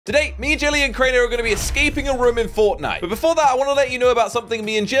Today, me, Jelly, and Crainer are going to be escaping a room in Fortnite. But before that, I want to let you know about something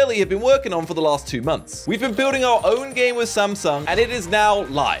me and Jelly have been working on for the last 2 months. We've been building our own game with Samsung, and it is now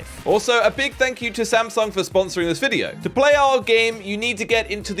live. Also, a big thank you to Samsung for sponsoring this video. To play our game, you need to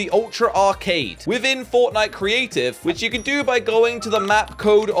get into the Ultra Arcade within Fortnite Creative, which you can do by going to the map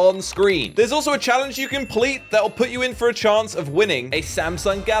code on screen. There's also a challenge you complete that will put you in for a chance of winning a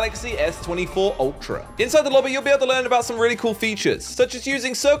Samsung Galaxy S24 Ultra. Inside the lobby, you'll be able to learn about some really cool features, such as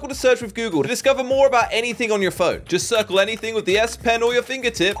using circle to search with Google to discover more about anything on your phone. Just circle anything with the S Pen or your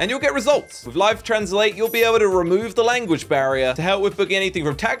fingertip and you'll get results. With Live Translate, you'll be able to remove the language barrier to help with booking anything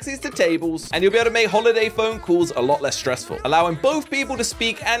from taxis to tables, and you'll be able to make holiday phone calls a lot less stressful, allowing both people to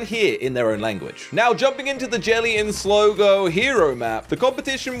speak and hear in their own language. Now, jumping into the Jelly and Slogo hero map, the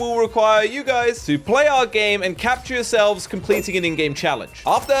competition will require you guys to play our game and capture yourselves completing an in-game challenge.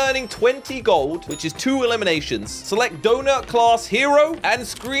 After earning 20 gold, which is 2 eliminations, select Donut Class Hero and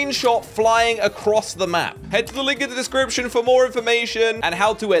screenshot flying across the map. Head to the link in the description for more information and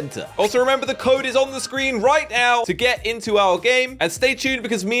how to enter. Also, remember the code is on the screen right now to get into our game, and stay tuned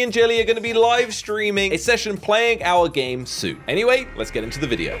because me and Jelly are going to be live streaming a session playing our game soon. Anyway, let's get into the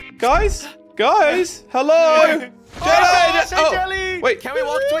video. Guys, hello. Jelly! Wait, can we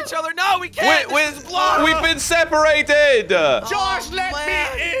walk to each other? No, we can't. We've been separated. Josh, let me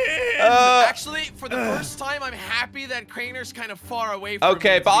in. Actually, for the first time, I'm happy that Crainer's kind of far away from me.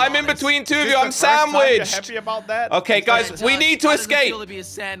 Okay, but I'm in between two of you. I'm sandwiched. You're happy about that? Okay, guys, we need to escape. Feel to be a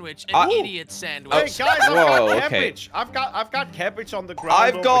sandwich, an idiot sandwich. Hey guys, I've got cabbage. I've got cabbage on the ground.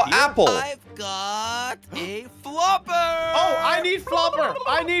 I've got apple. I've got a flopper. Oh, I need flopper.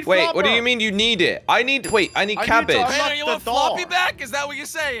 Wait, what do you mean you need it? I need cabbage. Crainer, you want floppy back? Is that what you're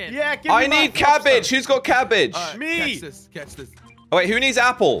saying? Yeah, give me I need cabbage. Who's got cabbage? Me. Catch this. Oh, wait, who needs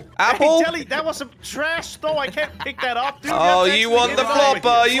apple? Apple? Hey, Jelly, that was some trash though. I can't pick that up, dude. Oh, you want the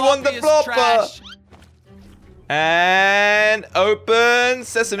flopper. You want the flopper. And open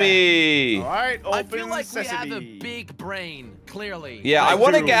sesame. All right, open I feel like sesame. we have a big brain, clearly. Yeah, I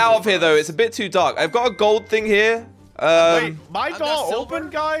want to get out of here, though. It's a bit too dark. I've got a gold thing here. Wait, my door open,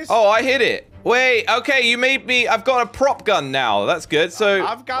 guys? Oh, I hit it. Wait, okay, you made me... I've got a prop gun now. That's good. So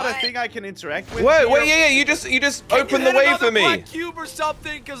I've got a thing I can interact with. Wait, yeah. You just open the way for me. Black cube or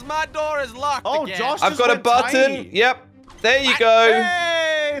something, because my door is locked again. Josh, I've got a button. Tiny. Yep. There you go.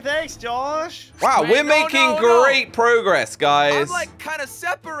 Hey, thanks, Josh. Wow, we're making great progress, guys. I'm like kind of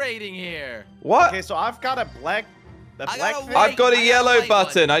separating here. What? Okay, so I've got a black thing. I've got a yellow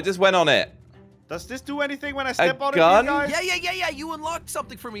button. I just went on it. Does this do anything when I step on gun? it, you guys? Yeah. You unlocked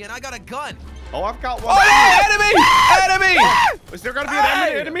something for me, and I got a gun. Oh, I've got one. Oh, enemy! Is there gonna be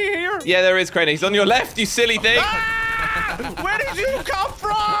an enemy here? Yeah, there is, Crainer. He's on your left, you silly thing. Where did you come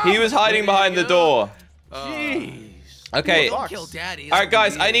from? He was hiding behind the door. Jeez. Okay. Don't kill Daddy. All right,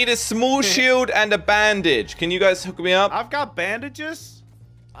 guys. I need a small shield and a bandage. Can you guys hook me up? I've got bandages.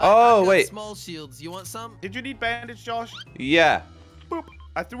 Oh, wait. Small shields. You want some? Did you need bandage, Josh? Yeah. Boop.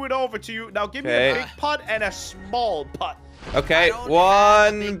 I threw it over to you. Now give me a big pot and a small pot. Okay,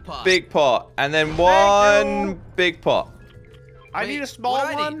 one big pot. And then one big pot. I need a small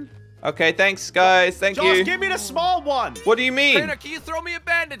one. Okay, thanks, guys. Thank you. Josh, give me the small one. What do you mean? Crainer, can you throw me a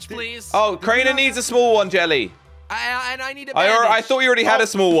bandage, please? Oh, Crainer needs a small one, Jelly. And I need a bandage. I thought you already had a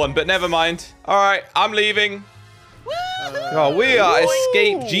small one, but never mind. All right, I'm leaving. Oh, we are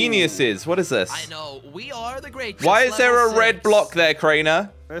escape geniuses. What is this? I know. We are the great. Why is there a red block there, Crainer?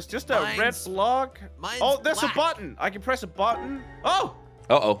 There's just a red block. Oh, there's a button. I can press a button. Oh.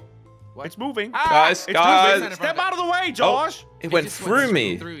 Uh-oh. It's moving. Guys. Step out of the way, Josh. Oh, it went through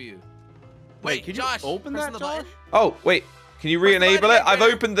me. Wait, can Josh, you open that, Josh? Oh, wait. Can you re-enable it? I've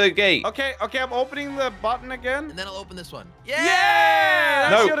opened the gate. Okay, I'm opening the button again. And then I'll open this one. Yeah!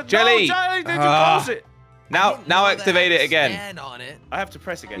 No, Jelly. No, Jelly, did you close it? Now activate it again. Stand on it. I have to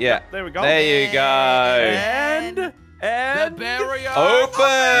press again. Yeah. There we go. There you go. And the barrier open.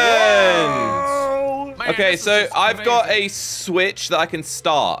 Okay, so I've got a switch that I can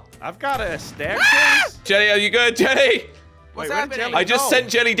start. I've got a staircase. Jelly, are you good, Jelly? What's happening? I just sent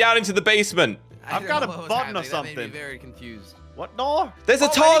Jelly down into the basement. I've got a button or something. That made me very confused. What door? There's a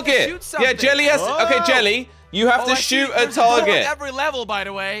target. Yeah, Jelly has. Okay, Jelly, you have to shoot a target. Every level, by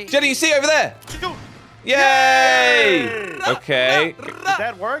the way. Jelly, you see over there? Shoot. Yay! Okay. Does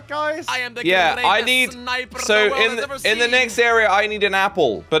that work, guys? I am the I need. So in the next area, I need an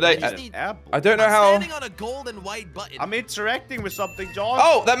apple, but I don't know how. Standing on a gold and white button. I'm interacting with something, Josh.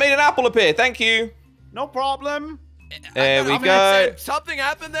 Oh, that made an apple appear. Thank you. No problem. There we go. Something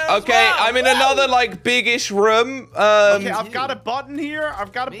happened there. Okay, I'm in another like biggish room. Okay, I've got a button here.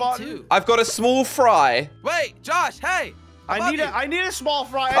 I've got a button. Too. I've got a small fry. Wait, Josh, hey. I need a small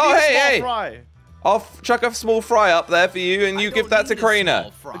fry. Fry. I'll chuck a small fry up there for you, and you give that to Crainer.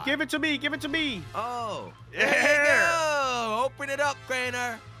 Give it to me. Give it to me. Oh. There you go. Open it up,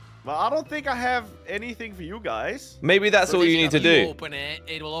 Crainer. Well, I don't think I have anything for you guys. Maybe that's all you need to do. Open it.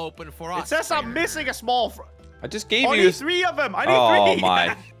 It will open for us. It says I'm missing a small fry. I just gave you. I need 3 of them. I need 3. Oh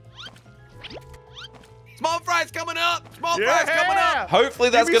my. Small fries coming up. Small fries coming up. Hopefully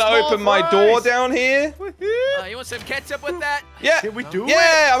that's going to open my door down here. You want some ketchup with that? Yeah. Can we do it?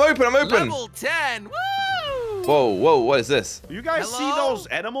 Yeah, I'm open. Level 10. Woo! Whoa, what is this? You guys see those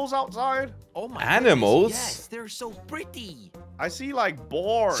animals outside? Oh my Animals? goodness. Yes, they're so pretty. I see like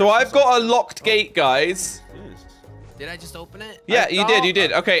boars. So I've got a locked gate, guys. Did I just open it? Yeah, you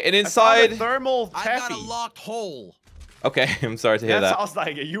did. Okay, and inside... thermal I got a locked hole. Okay, I'm sorry to hear that. That sounds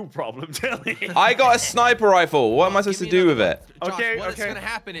like a you problem, Jelly. I got a sniper rifle. What am I supposed to do with it? Josh, what's going to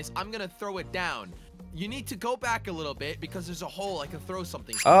happen is I'm going to throw it down. You need to go back a little bit because there's a hole I can throw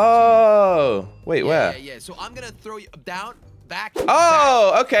something. Oh, wait, where? Yeah. So I'm going to throw you down, back.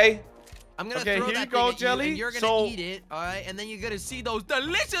 Oh, okay. I'm going to throw here that you go, thing Jelly. at you, and you're going to eat it, all right? And then you're going to see those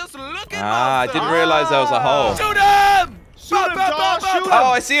delicious looking I didn't realize there was a hole. Shoot him! Shoot him, Josh! Shoot him!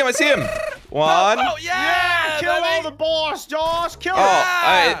 Oh, I see him. One. Oh, yeah! Kill all the boss, Josh! Kill them!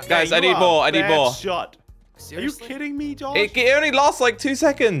 Oh, guys, I need more. Shot. Seriously? Are you kidding me, Josh? It only lasts like 2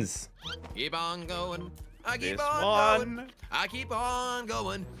 seconds. Keep on going. I keep This on one. going. I keep on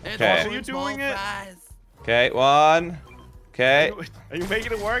going. Okay. Are you doing it? Okay, one. Okay. Are you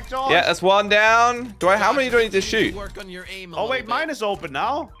making it work, Josh? Yeah, that's one down. How many do I need to shoot? Work on your aim Oh, wait, mine is open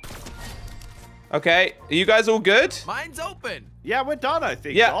now. Okay, are you guys all good? Mine's open. Yeah, we're done, I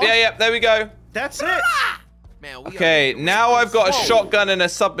think. Yeah, Josh. there we go. That's it. Man, Okay, now I've got a shotgun and a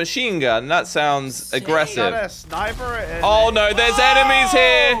submachine gun. That sounds aggressive. Got a sniper and Oh no, there's enemies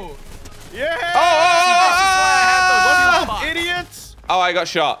here. Yeah! Oh! Idiots! Oh, I got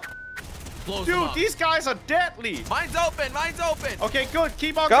shot. Dude, these guys are deadly. Mine's open. Okay, good.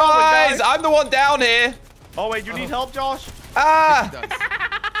 Keep on Guys, going, guys. I'm the one down here. Oh, wait, you need help, Josh? Ah!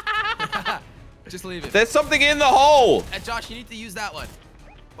 Just leave it. There's something in the hole. Josh, you need to use that one.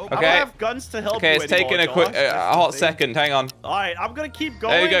 I don't have guns to help you Okay, it's taking a quick, hot second. Hang on. All right, I'm going to keep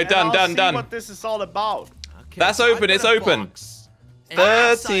going. There you go. Done, and done, see done. what this is all about. Okay, That's so open. I It's put a open. box, and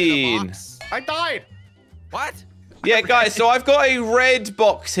outside of the 13. box- I died. What? Yeah, guys, so I've got a red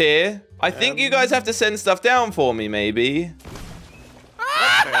box here. I think you guys have to send stuff down for me, maybe.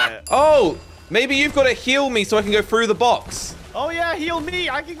 Oh, maybe you've got to heal me so I can go through the box. Oh, yeah, heal me.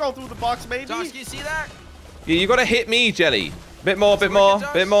 I can go through the box, maybe. Josh, can you see that? Yeah, you got to hit me, Jelly. Bit more. You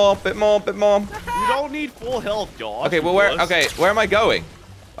don't need full health, Josh. Okay, well, where am I going?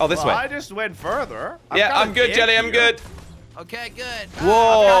 Oh, this way. I just went further. I'm good, Jelly. I'm good. Okay, good.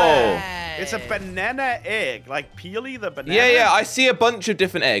 Whoa. Right. It's a banana egg, like Peely the banana. Yeah, I see a bunch of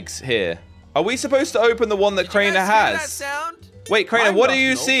different eggs here. Are we supposed to open the one that Crainer Did you guys hear has? that sound? Wait, Crainer, what do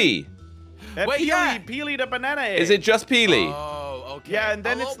you see? Wait, Peely the banana egg. Is it just Peely? Oh, okay. Yeah, and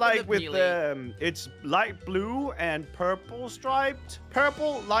then I'll it's open like the with Peely. it's light blue and purple striped.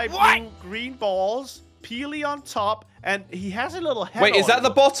 Purple, light What? blue, green balls. Peely on top, and he has a little head. Wait, is on that it. the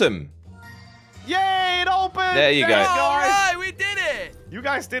bottom? Yay, it opened! There you go. Thanks, All guys. right, we did it. You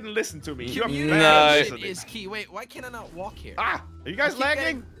guys didn't listen to me. You're Communication bad No. listening. is key. Wait, why can I not walk here? Ah, are you guys keep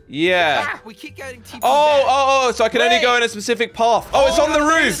lagging? Yeah. We keep getting TP Oh, so I can only go in a specific path. Oh, it's on the The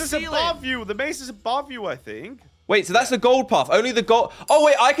maze roof. is above you. The maze is above you, I think. Wait, so that's the gold path. Only the gold. Oh,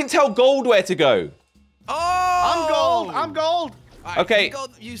 wait, I can tell gold where to go. Oh! I'm gold. All right, Okay.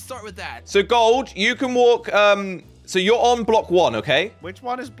 You start with that. So gold, you can walk, so you're on block 1, okay? Which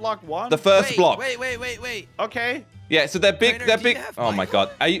one is block 1? The first block. Wait. Okay. Yeah, so they're big, Crainer, do you have Oh my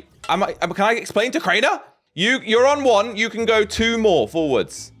Minecraft? god. Can I explain to Crainer? You're on 1, you can go 2 more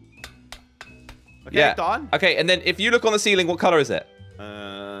forwards. Okay, Yeah. done. Okay, and then if you look on the ceiling, what color is it?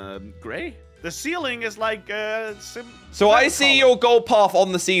 Gray. The ceiling is like So I see your gold path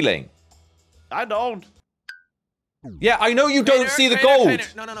on the ceiling. I don't. Yeah, I know you don't see the Crainer, gold.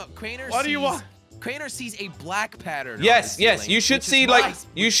 Crainer. No. Crainer What do you want? Crainer sees a black pattern. on Yes, the yes. ceiling, You should which is see nice.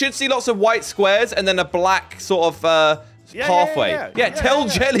 you should see lots of white squares and then a black sort of pathway. yeah. Tell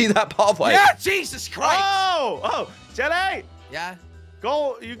Yeah. Jelly that pathway. Yeah, Jesus Christ. Oh, Jelly. Yeah.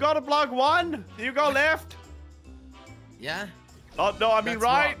 You go to block 1. You go left. Yeah. Oh no, I mean That's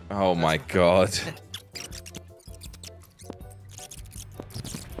right. wrong. Oh my god.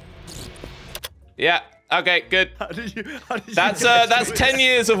 Yeah. Okay, good. How did you That's guys that's do it? 10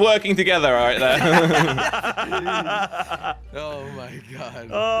 years of working together right there. Oh my God.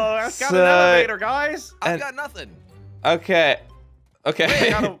 Oh, that's got So- an elevator, guys. I've got nothing. Okay. Wait, Okay. I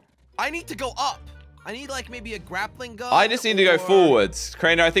gotta- I need to go up. I need like maybe a grappling gun. I just need to go forwards.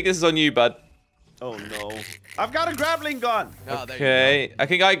 Craner, I think this is on you, bud. Oh no. I've got a grappling gun. Oh, Okay. I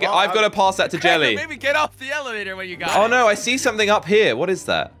think I've got to pass that to Jelly. Maybe get off the elevator when you got Oh it. no, I see something up here. What is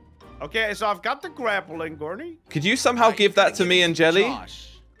that? Okay, so I've got the grappling, Gurney. Could you somehow give that to me and Jelly?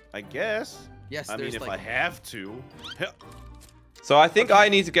 Josh. I guess. Yes, I mean, if I have to. So I think I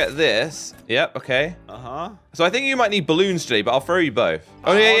need to get this. Yep, okay. Uh-huh. So I think you might need balloons, Jelly, but I'll throw you both.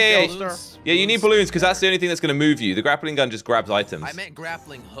 Oh, yeah. Yeah, you need balloons because that's the only thing that's going to move you. The grappling gun just grabs items. I meant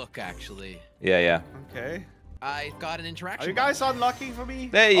grappling hook, actually. Yeah. Okay. I got an interaction. Are you guys unlucky for me?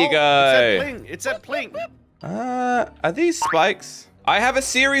 There you go. It said pling. Are these spikes? I have a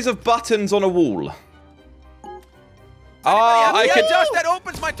series of buttons on a wall. I yeah, could... Josh, that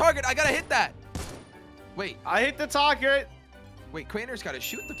opens my target. I gotta hit that. Wait, I hit the target. wait, Craner's gotta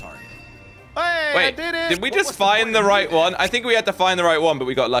shoot the target. Hey, Wait, I did it. did we just find the right one? I think we had to find the right one, but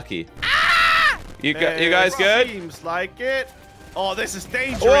we got lucky. Ah! You guys good? Seems like it. Oh, this is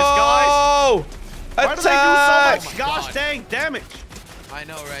dangerous, guys. Whoa! Why do they do so much gosh dang damage? I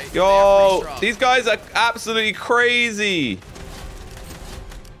know, right? Yo, these guys are absolutely crazy.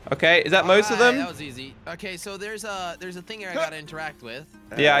 Okay, is that most of them? That was easy. Okay, so there's a thing here I gotta interact with.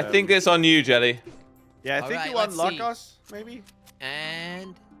 Yeah, I think it's on you, Jelly. Yeah, I think Alright, you let's unlock see. us, maybe.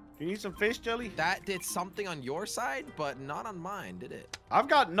 And You need some fish, Jelly? that did something on your side, but not on mine, did it? I've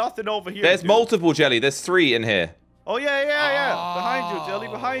got nothing over here. There's dude. multiple, Jelly. There's 3 in here. Oh, yeah. Behind you, Jelly,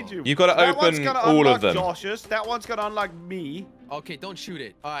 behind you. You've got to That one's open gonna all unlock of them. Josh's. That one's gonna unlock me. Okay, don't shoot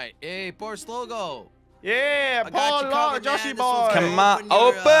it. All right, hey, poor Slogo. Yeah, I got you covered, Joshy man. This boy. one's Come on, Open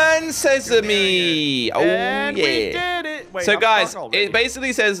your, open sesame. Oh, And we yeah. did it. Wait, So, I'm guys, stuck already. it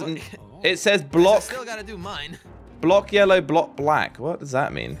basically says, I block, still gotta do mine. block yellow, block black. What does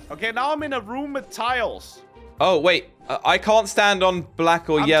that mean? Okay, now I'm in a room with tiles. Oh, wait. I can't stand on black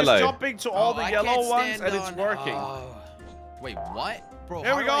or I'm yellow. just jumping to all the I yellow can't ones, stand and it's on- working. Wait, what? Bro,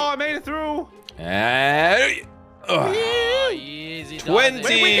 There we go. I made it through. Ugh. Oh, easy. 20. Wait,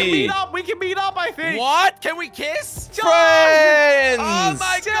 we can meet up. We can meet up, I think. What? Can we kiss? Friends! Oh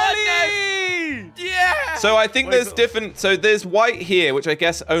my Jelly! goodness! Yeah! So I think Wait, there's so- different. So there's white here, which I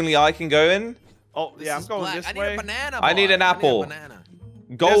guess only I can go in. Oh, yeah, I'm is going black. this I need way. a banana. I need boy. an apple. I need a banana.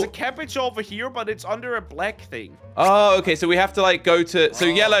 There's a Gold. cabbage over here, but it's under a black thing. Oh, okay. So we have to like go to. So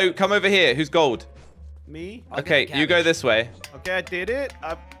yellow, come over here. Who's gold? Me? I'll get Okay, the you go cabbage. this way. Okay, I did it.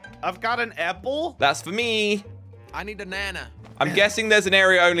 I've got an apple. That's for me. I need a nana. I'm guessing there's an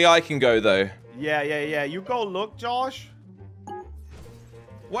area only I can go though. Yeah. You go look, Josh.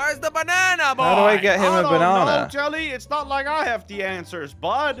 Where's the banana, boy? How do I get him I a don't banana? know, Jelly. It's not like I have the answers,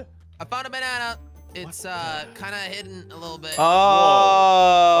 bud. I found a banana. It's kind of hidden a little bit.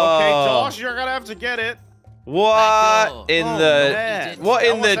 Oh. Okay, Josh, you're gonna have to get it. What in Oh, the man. what That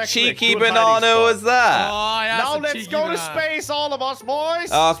in was the actually a cheeky good hiding banana spot. was that? that's Now a let's cheeky go to banana. space, all of us,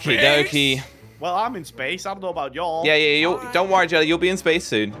 boys. Okay, dokie. Well, I'm in space. I don't know about y'all. Yeah. Don't worry, Jelly. You'll be in space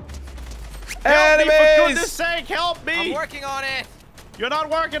soon. Help me, for Enemies! goodness sake, help I'm me! working on it. You're not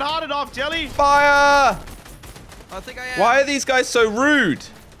working hard enough, Jelly. Fire! I think I am. Why are these guys so rude?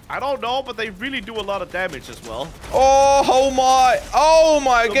 I don't know, but they really do a lot of damage as well. Oh my!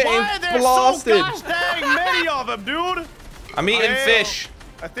 So Getting why are there blasted. so gosh dang many of them, dude? I'm eating Hey, fish.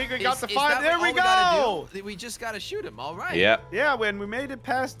 I think we Is- got the is fight. that There all we gotta go. do? We just gotta shoot him. All right. Yep. Yeah, when we made it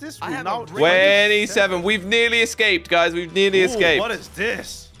past this I room, have now a great- 27. We've nearly escaped, guys. We've nearly Ooh, escaped. what is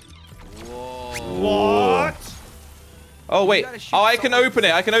this? Whoa. What? Oh wait. gotta shoot Oh, I can someone. open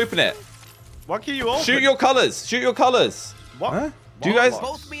it. I can open it. What can you open? Shoot your colors. Shoot your colors. What? Huh? Do you What? guys?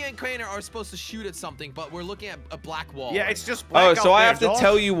 Both me and Craner are supposed to shoot at something, but we're looking at a black wall. Yeah, it's just black Oh, out so I there, have to Josh.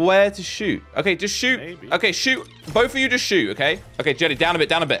 tell you where to shoot. Okay, just shoot. Maybe. Okay, shoot. Both of you just shoot, okay? Okay, Jelly, down a bit,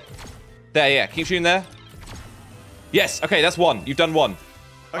 down a bit. There, yeah. Keep shooting there. Yes, okay, that's one. You've done one.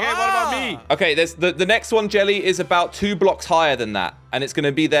 Okay, what about me? Okay, there's the next one, Jelly, is about 2 blocks higher than that, and it's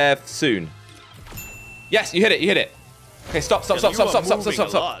gonna be there soon. Yes, you hit it, you hit it. Okay, stop. You are moving a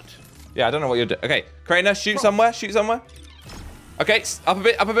lot. Yeah, I don't know what you're doing. Okay, Craner, shoot somewhere, shoot somewhere. Okay, up a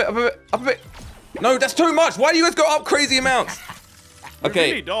bit, up a bit, up a bit, up a bit. No, that's too much. Why do you guys go up crazy amounts? Okay,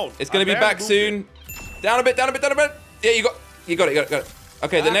 really don't. it's gonna I be barely back moved soon. Down a bit, down a bit, down a bit. Yeah, you got it, you got it.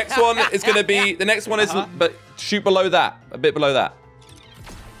 Okay, the next one is gonna be, the next one is, but shoot below that, a bit below that.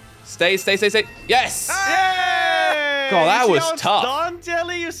 Stay. Yes! Yay! God, that You see was how it's tough. done,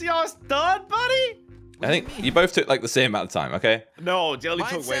 Jelly? You see how it's done, buddy? I think you both took like the same amount of time, okay? No, Jelly Mine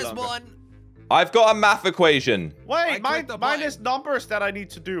took way says longer. 1. I've got a math equation. Wait, clicked the mine button. is numbers that I need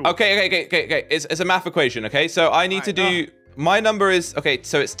to do. Okay. It's a math equation, okay? So I need to do, my number is, okay,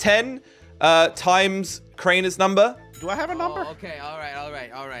 so it's 10 times Craner's number. Do I have a number? Oh, okay, all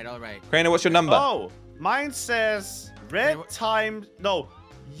right. Craner, what's your number? Oh, mine says red times, no,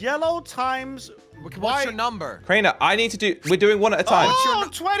 yellow times What's white. your number? Craner, we're doing one at a time. Oh,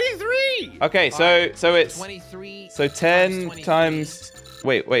 23. Okay, so it's 23. so 10 times.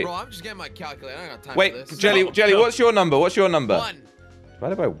 Wait. Bro, I'm just getting my calculator. I don't got time for Wait, this. Jelly, what's your number? 1.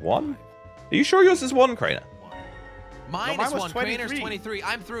 Divided by 1? Are you sure yours is 1, Craner? Mine No, is mine was 1. 23. Craner's 23.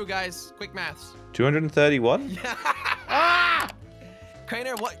 I'm through, guys. Quick maths. 231?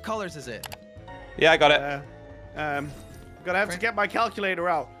 Craner, what colors is it? Yeah, I got it. I'm gonna have to get my calculator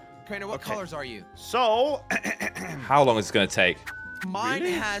out. Craner, what colors are you? So, How long is it going to take? Mine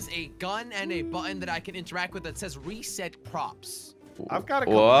has a gun and a button that I can interact with that says reset props. I've got a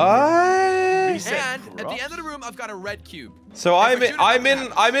couple. What? Reset And at the props? end of the room, I've got a red cube. So Hey, I'm but in, you don't I'm have in,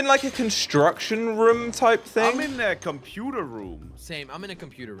 that. I'm in like a construction room type thing. I'm in the computer room. Same. I'm in a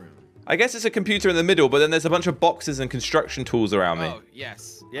computer room. I guess it's a computer in the middle, but then there's a bunch of boxes and construction tools around me. Oh,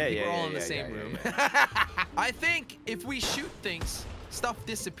 yes. Yeah, I think yeah, we're all yeah, in the yeah, same yeah, room. I think if we shoot things, stuff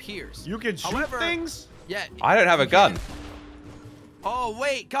disappears. You can shoot However, things? Yeah. I don't have a gun. Oh,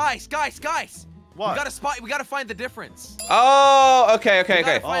 wait, guys. What? We gotta find the difference. Oh, okay. We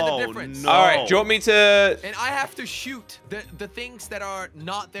gotta find the difference. no. All right, do you want me to? And I have to shoot the things that are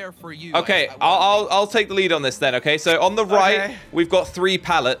not there for you. Okay, I'll take the lead on this then. Okay, so on the right Okay. we've got 3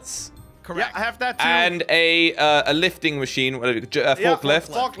 pallets Correct. Yeah, I have that too. and a lifting machine, forklift.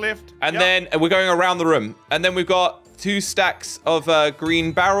 Forklift. And Yep. then we're going around the room. And then we've got 2 stacks of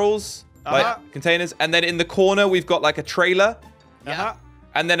green barrels, like containers. And then in the corner, we've got like a trailer. Yeah.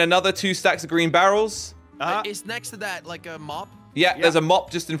 And then another 2 stacks of green barrels. Is next to that like a mop? Yeah, there's a mop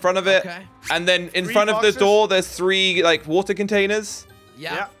just in front of it. Okay. And then in 3 front of the boxes? door, there's 3 like water containers.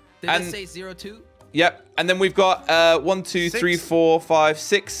 Yeah. Yeah. Did And- it say 02? Yep. And then we've got 1, 2, 3, 6. 4, 5,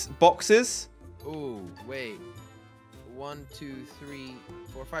 6 boxes. Ooh, wait. 1, 2, 3,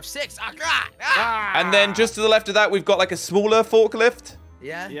 4, 5, 6. Ah, God! And then just to the left of that, we've got like a smaller forklift.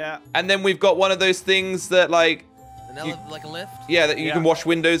 Yeah. Yeah. And then we've got one of those things that like, Like a lift. yeah, that you can Yeah. wash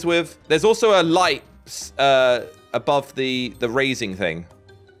windows with. There's also a light above the raising thing.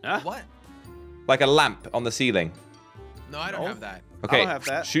 Huh? What? Like a lamp on the ceiling. No, I don't No. have that. Okay, don't have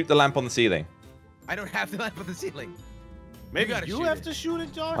that. shoot the lamp on the ceiling. I don't have the lamp on the ceiling. Maybe gotta you shoot have it. to shoot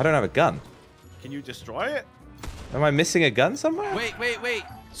it, Josh? I don't have a gun. Can you destroy it? Am I missing a gun somewhere? Wait.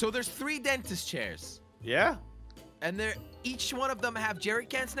 So there's 3 dentist chairs. Yeah. And each one of them have jerry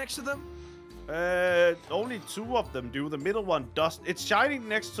cans next to them? Only 2 of them do. The middle one does. It's shining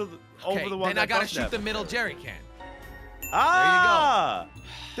next to the Okay, over the one then that I gotta doesn't shoot the have. middle jerry can. Ah!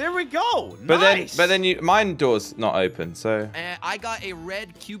 There we go. But Nice. then mine door's not open, so. And I got a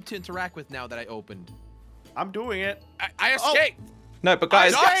red cube to interact with now that I opened. I'm doing it. I escaped! No, but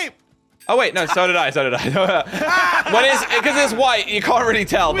guys. Escape! Oh wait, no, so did I. When it's because it's white, you can't really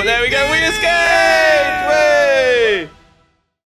tell. But there we go. We escaped! Whee!